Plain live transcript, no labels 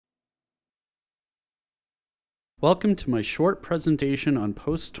Welcome to my short presentation on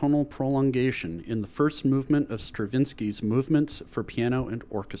post-tonal prolongation in the first movement of Stravinsky's Movements for Piano and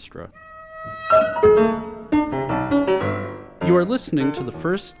Orchestra. You are listening to the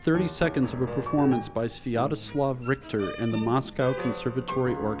first 30 seconds of a performance by Sviatoslav Richter and the Moscow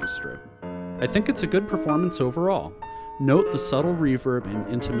Conservatory Orchestra. I think it's a good performance overall. Note the subtle reverb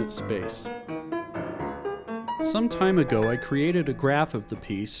and intimate space. Some time ago, I created a graph of the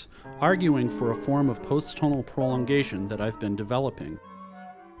piece, arguing for a form of post-tonal prolongation that I've been developing.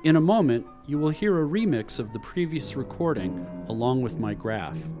 In a moment, you will hear a remix of the previous recording along with my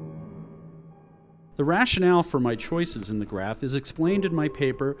graph. The rationale for my choices in the graph is explained in my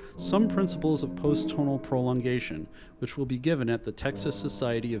paper, Some Principles of Post-Tonal Prolongation, which will be given at the Texas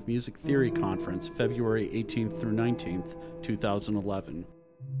Society of Music Theory Conference, February 18th through 19th, 2011.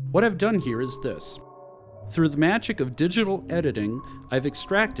 What I've done here is this. Through the magic of digital editing, I've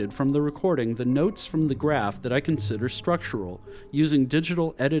extracted from the recording the notes from the graph that I consider structural, using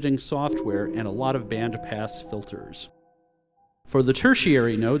digital editing software and a lot of bandpass filters. For the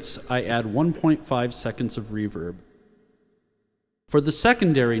tertiary notes, I add 1.5 seconds of reverb. For the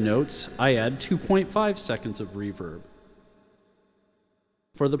secondary notes, I add 2.5 seconds of reverb.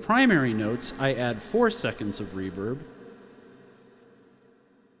 For the primary notes, I add 4 seconds of reverb.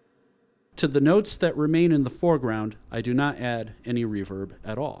 To the notes that remain in the foreground, I do not add any reverb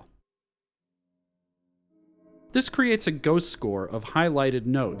at all. This creates a ghost score of highlighted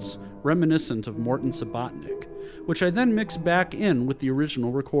notes, reminiscent of Morton Subotnick, which I then mix back in with the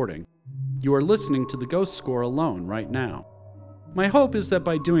original recording. You are listening to the ghost score alone right now. My hope is that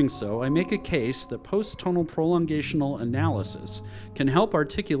by doing so, I make a case that post-tonal prolongational analysis can help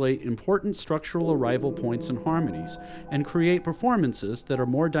articulate important structural arrival points and harmonies, and create performances that are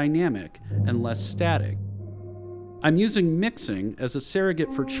more dynamic and less static. I'm using mixing as a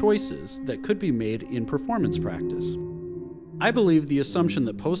surrogate for choices that could be made in performance practice. I believe the assumption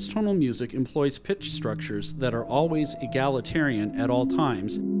that post-tonal music employs pitch structures that are always egalitarian at all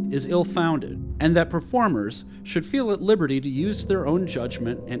times is ill-founded, and that performers should feel at liberty to use their own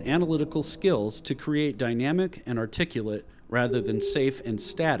judgment and analytical skills to create dynamic and articulate, rather than safe and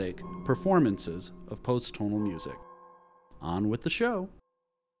static, performances of post-tonal music. On with the show.